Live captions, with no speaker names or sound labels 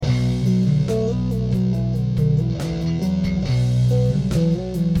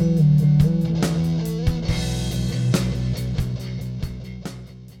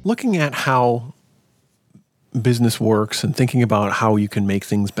looking at how business works and thinking about how you can make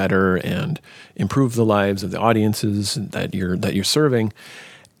things better and improve the lives of the audiences that you're serving,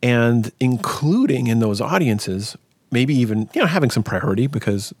 and including in those audiences, maybe even having some priority,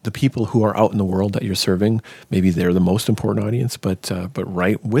 because the people who are out in the world that you're serving, maybe they're the most important audience. But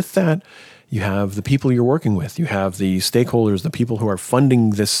right with that, you have the people you're working with, you have the stakeholders, the people who are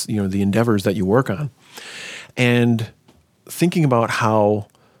funding this, the endeavors that you work on, and thinking about how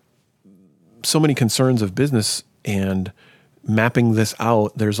so many concerns of business and mapping this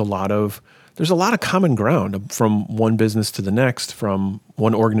out. There's a lot of common ground from one business to the next, from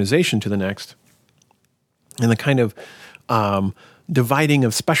one organization to the next. And the kind of dividing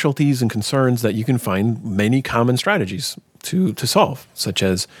of specialties and concerns that you can find many common strategies to solve, such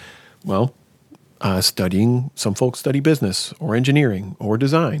as, studying. Some folks study business or engineering or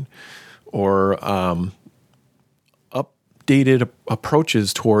design, or updated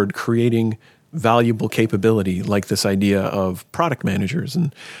approaches toward creating valuable capability, like this idea of product managers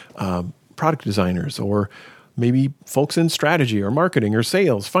and product designers, or maybe folks in strategy or marketing or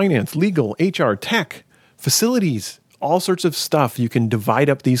sales, finance, legal, HR, tech, facilities, all sorts of stuff. You can divide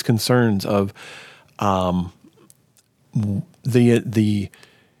up these concerns of the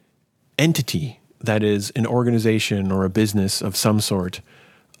entity that is an organization or a business of some sort,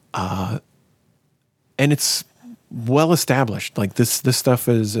 and it's well established. Like this stuff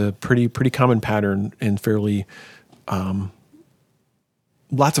is a pretty common pattern and fairly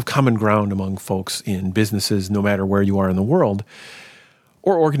lots of common ground among folks in businesses, no matter where you are in the world,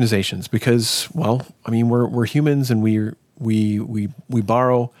 or organizations, because, we're humans, and we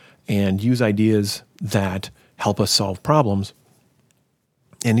borrow and use ideas that help us solve problems.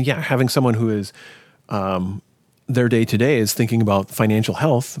 And having someone who is their day-to-day is thinking about financial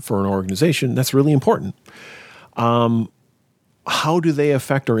health for an organization, that's really important. How do they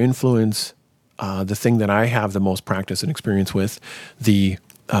affect or influence the thing that I have the most practice and experience with, the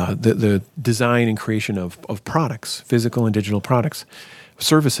design and creation of products, physical and digital products,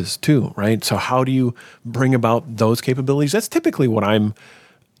 services too, right? So how do you bring about those capabilities? That's typically what I'm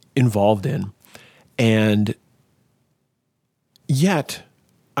involved in. And yet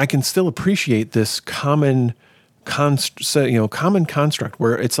I can still appreciate this common construct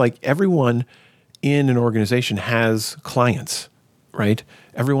where it's like everyone in an organization has clients, right?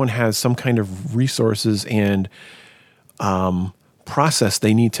 Everyone has some kind of resources and process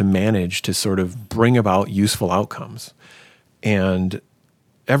they need to manage to sort of bring about useful outcomes. And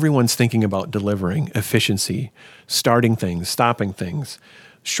everyone's thinking about delivering efficiency, starting things, stopping things,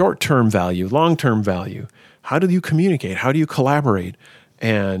 short-term value, long-term value. How do you communicate? How do you collaborate?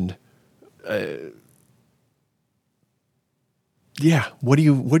 And what do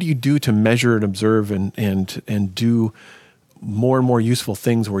you do to measure and observe and do more and more useful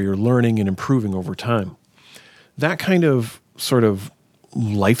things where you're learning and improving over time? That kind of sort of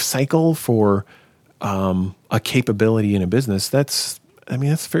life cycle for a capability in a business, that's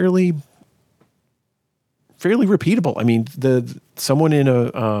fairly repeatable. I mean, someone in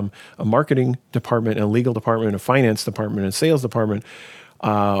a marketing department, a legal department, a finance department, a sales department,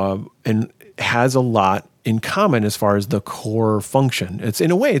 and has a lot in common as far as the core function. It's,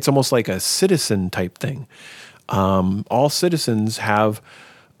 in a way, it's almost like a citizen type thing. All citizens have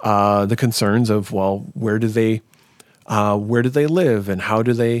the concerns of, where do they live, and how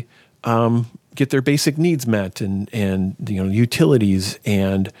do they get their basic needs met, and utilities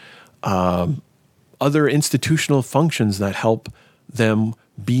and other institutional functions that help them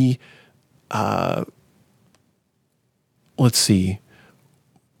be,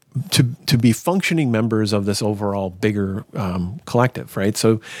 to be functioning members of this overall bigger collective, right?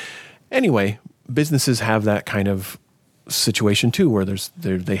 So anyway, businesses have that kind of situation too, where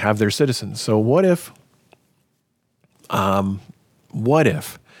they have their citizens. So what if, okay, I'm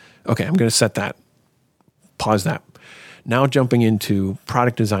going to pause that. Now jumping into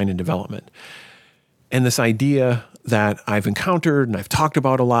product design and development. And this idea that I've encountered and I've talked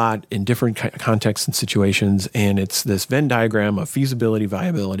about a lot in different contexts and situations, and it's this Venn diagram of feasibility,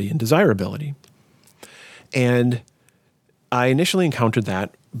 viability, and desirability. And I initially encountered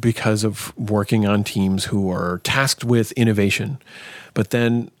that because of working on teams who are tasked with innovation. But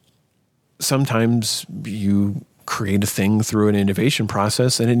then sometimes you create a thing through an innovation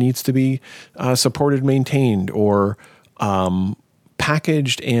process and it needs to be supported, maintained, or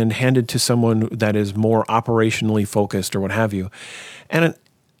packaged and handed to someone that is more operationally focused or what have you. And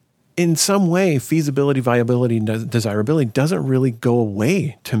in some way, feasibility, viability, and desirability doesn't really go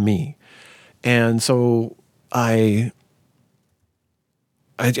away to me. And so I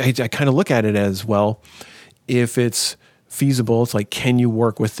kind of look at it as, if it's feasible? It's like, can you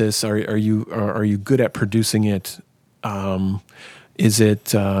work with this? Are you good at producing it? Is it,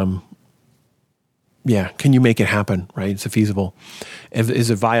 can you make it happen, right? Is it feasible? Is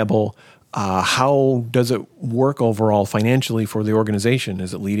it viable? How does it work overall financially for the organization?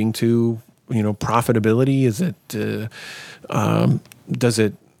 Is it leading to, profitability? Is it, does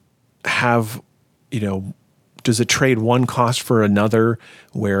it have, does it trade one cost for another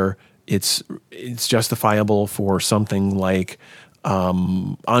where it's justifiable for something like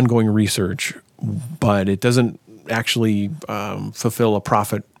ongoing research, but it doesn't actually fulfill a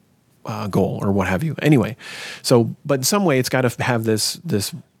profit goal or what have you. Anyway, but in some way, it's got to have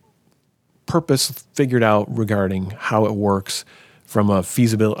this purpose figured out regarding how it works from a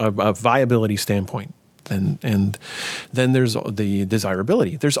viability standpoint. And then there's the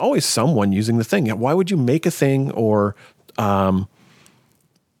desirability. There's always someone using the thing. Why would you make a thing or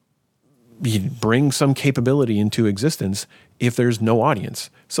you bring some capability into existence if there's no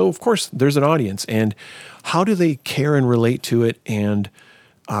audience? So of course there's an audience, and how do they care and relate to it? And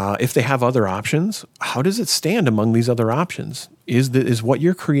if they have other options, how does it stand among these other options? Is what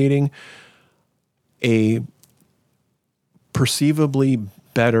you're creating a perceivably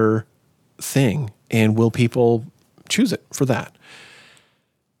better thing? And will people choose it for that?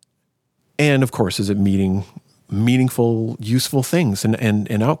 And of course, is it meaningful, useful things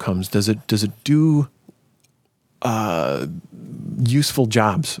and outcomes? Does it do useful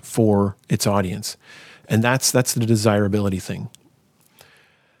jobs for its audience? And that's the desirability thing.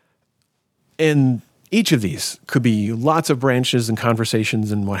 And each of these could be lots of branches and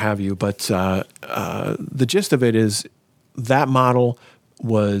conversations and what have you, but the gist of it is that model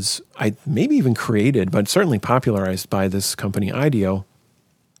was maybe even created, but certainly popularized by this company IDEO,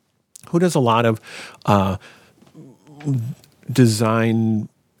 who does a lot of design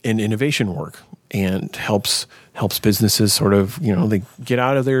and innovation work and helps businesses sort of, they get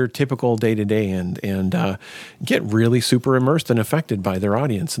out of their typical day-to-day and get really super immersed and affected by their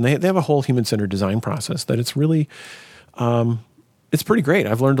audience. And they have a whole human-centered design process that it's really, it's pretty great.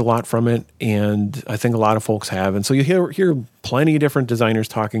 I've learned a lot from it, and I think a lot of folks have. And so you hear plenty of different designers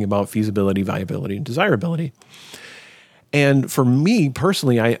talking about feasibility, viability, and desirability. And for me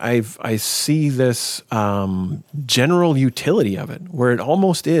personally, I see this general utility of it, where it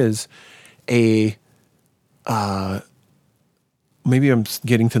almost is a maybe I'm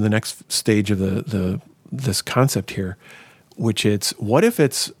getting to the next stage of this concept here, which what if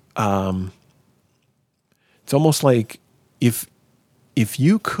it's almost like if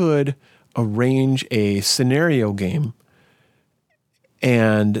you could arrange a scenario game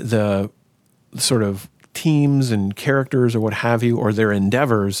and the sort of teams and characters or what have you, or their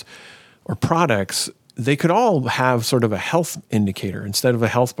endeavors or products, they could all have sort of a health indicator. Instead of a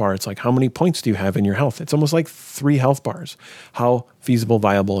health bar, it's like, how many points do you have in your health? It's almost like 3 health bars. How feasible,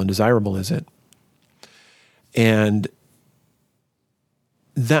 viable, and desirable is it? And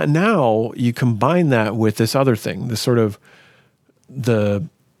that now you combine that with this other thing, this sort of the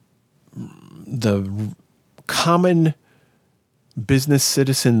common business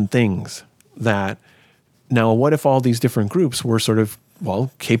citizen things that now, what if all these different groups were sort of,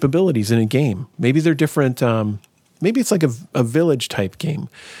 capabilities in a game? Maybe they're different. Maybe it's like a village type game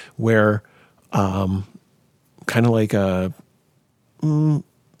where kind of like I'm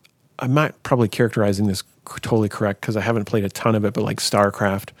not probably characterizing this totally correct because I haven't played a ton of it, but like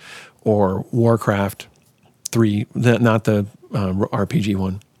StarCraft or Warcraft 3, not the RPG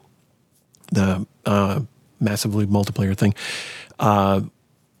one, the massively multiplayer thing.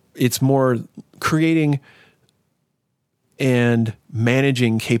 It's more creating and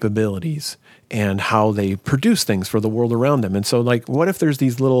managing capabilities and how they produce things for the world around them. And so, like, what if there's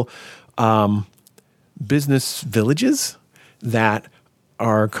these little business villages that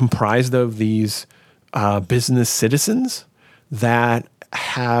are comprised of these business citizens that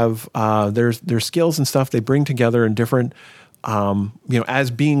have their skills and stuff they bring together in different, as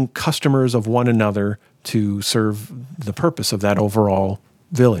being customers of one another to serve the purpose of that overall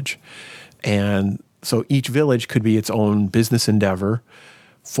village. And so each village could be its own business endeavor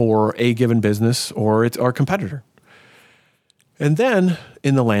for a given business or its our competitor. And then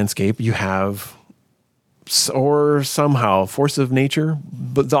in the landscape, you have, or somehow, force of nature,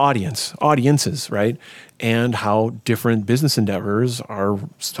 but the audiences, right? And how different business endeavors are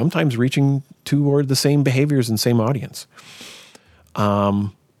sometimes reaching toward the same behaviors and same audience.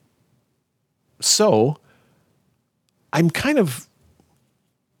 So I'm kind of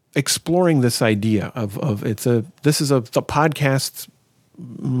exploring this idea of this is a podcast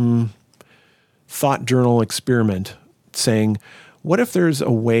thought journal experiment saying, what if there's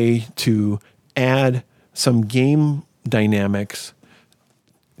a way to add some game dynamics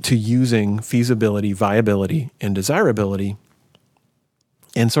to using feasibility, viability, and desirability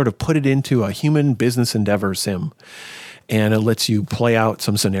and sort of put it into a human business endeavor sim. And it lets you play out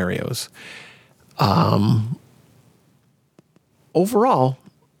some scenarios. Overall,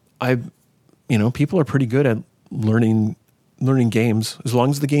 people are pretty good at learning games as long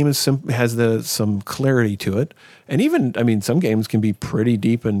as the game has some clarity to it. And even, some games can be pretty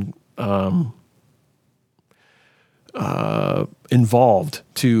deep and involved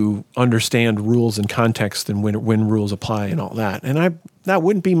to understand rules and context and when rules apply and all that. And that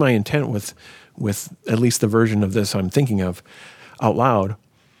wouldn't be my intent with at least the version of this I'm thinking of out loud.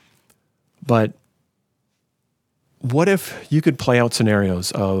 But what if you could play out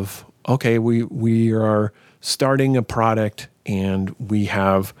scenarios of, okay, we are starting a product and we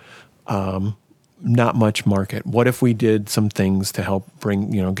have not much market. What if we did some things to help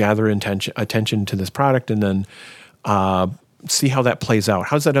gather attention to this product and then see how that plays out?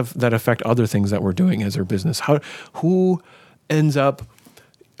 How does that affect other things that we're doing as our business? Who ends up?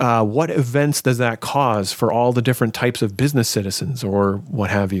 What events does that cause for all the different types of business citizens or what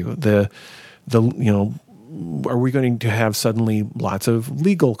have you? Are we going to have suddenly lots of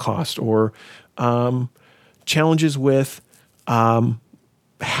legal costs or challenges with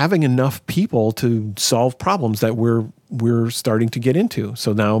having enough people to solve problems that we're starting to get into?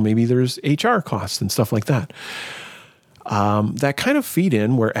 So now maybe there's HR costs and stuff like that. That kind of feed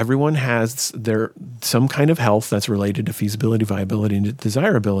in where everyone has some kind of health that's related to feasibility, viability, and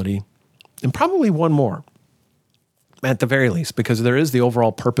desirability, and probably one more at the very least, because there is the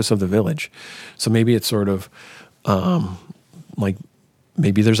overall purpose of the village. So maybe it's sort of like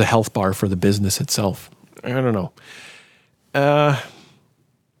maybe there's a health bar for the business itself. I don't know.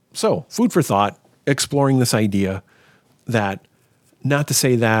 So food for thought, exploring this idea that, not to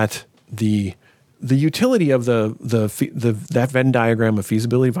say that the utility of that Venn diagram of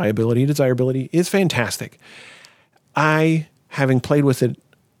feasibility, viability, and desirability is fantastic. Having played with it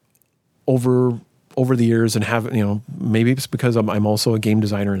over the years and maybe it's because I'm also a game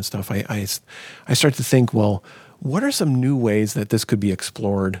designer and stuff. I start to think, well, what are some new ways that this could be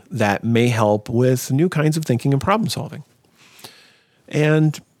explored that may help with new kinds of thinking and problem solving?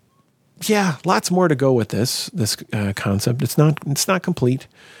 And yeah, lots more to go with this concept. It's not complete.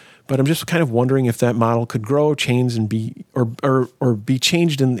 But I'm just kind of wondering if that model could grow, change, and be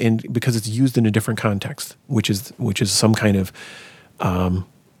changed in because it's used in a different context, which is some kind of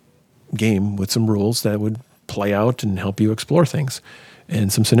game with some rules that would play out and help you explore things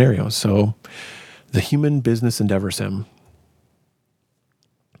and some scenarios. So, the Human Business Endeavor Sim.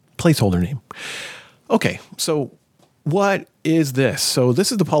 Placeholder name. Okay, so what is this? So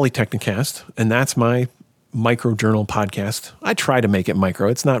this is the Polytechnicast, and that's my micro journal podcast. I try to make it micro.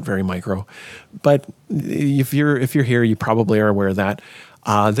 It's not very micro, but if you're here, you probably are aware of that.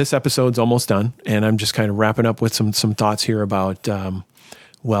 This episode's almost done, and I'm just kind of wrapping up with some thoughts here about, I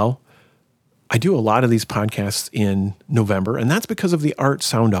do a lot of these podcasts in November, and that's because of the Art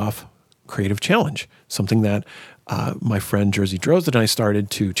Sound Off Creative Challenge, something that my friend Jersey Drozd and I started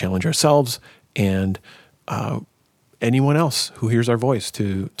to challenge ourselves and anyone else who hears our voice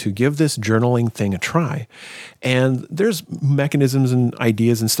to give this journaling thing a try. And there's mechanisms and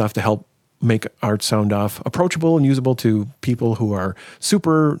ideas and stuff to help make Art Sound Off approachable and usable to people who are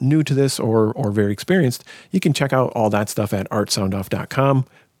super new to this or very experienced. You can check out all that stuff at artsoundoff.com,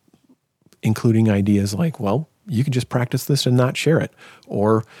 including ideas like, well, you can just practice this and not share it.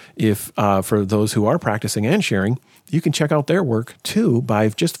 Or if for those who are practicing and sharing, you can check out their work too by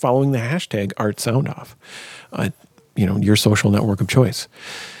just following the hashtag ArtSoundOff. Your social network of choice.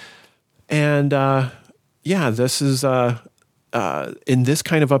 And this is in this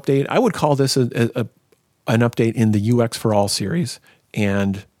kind of update, I would call this an update in the UX for All series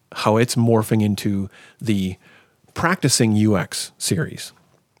and how it's morphing into the practicing UX series.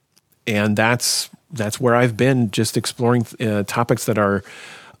 And that's where I've been just exploring topics that are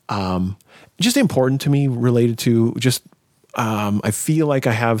just important to me related to just I feel like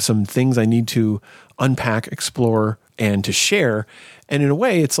I have some things I need to unpack, explore, and to share. And in a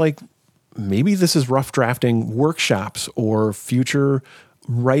way, it's like maybe this is rough drafting workshops or future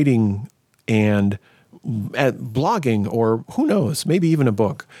writing and at blogging, or who knows, maybe even a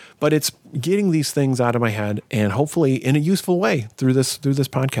book. But it's getting these things out of my head and hopefully in a useful way through this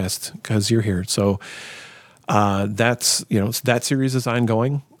podcast because you're here. So that's that series is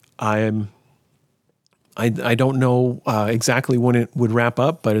ongoing. I don't know exactly when it would wrap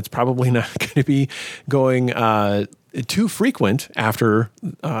up, but it's probably not going to be going too frequent after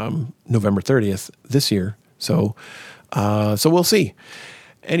November 30th this year. So we'll see.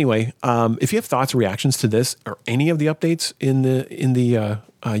 Anyway, if you have thoughts or reactions to this or any of the updates in the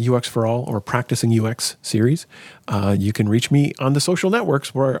UX for All or Practicing UX series, you can reach me on the social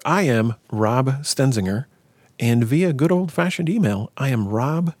networks where I am Rob Stenzinger, and via good old-fashioned email, I am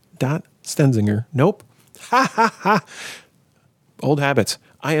rob.stenzinger. Nope. Ha, ha, ha. Old habits.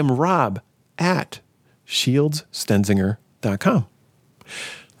 I am rob@shieldsstenzinger.com.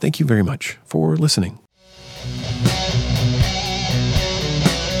 Thank you very much for listening.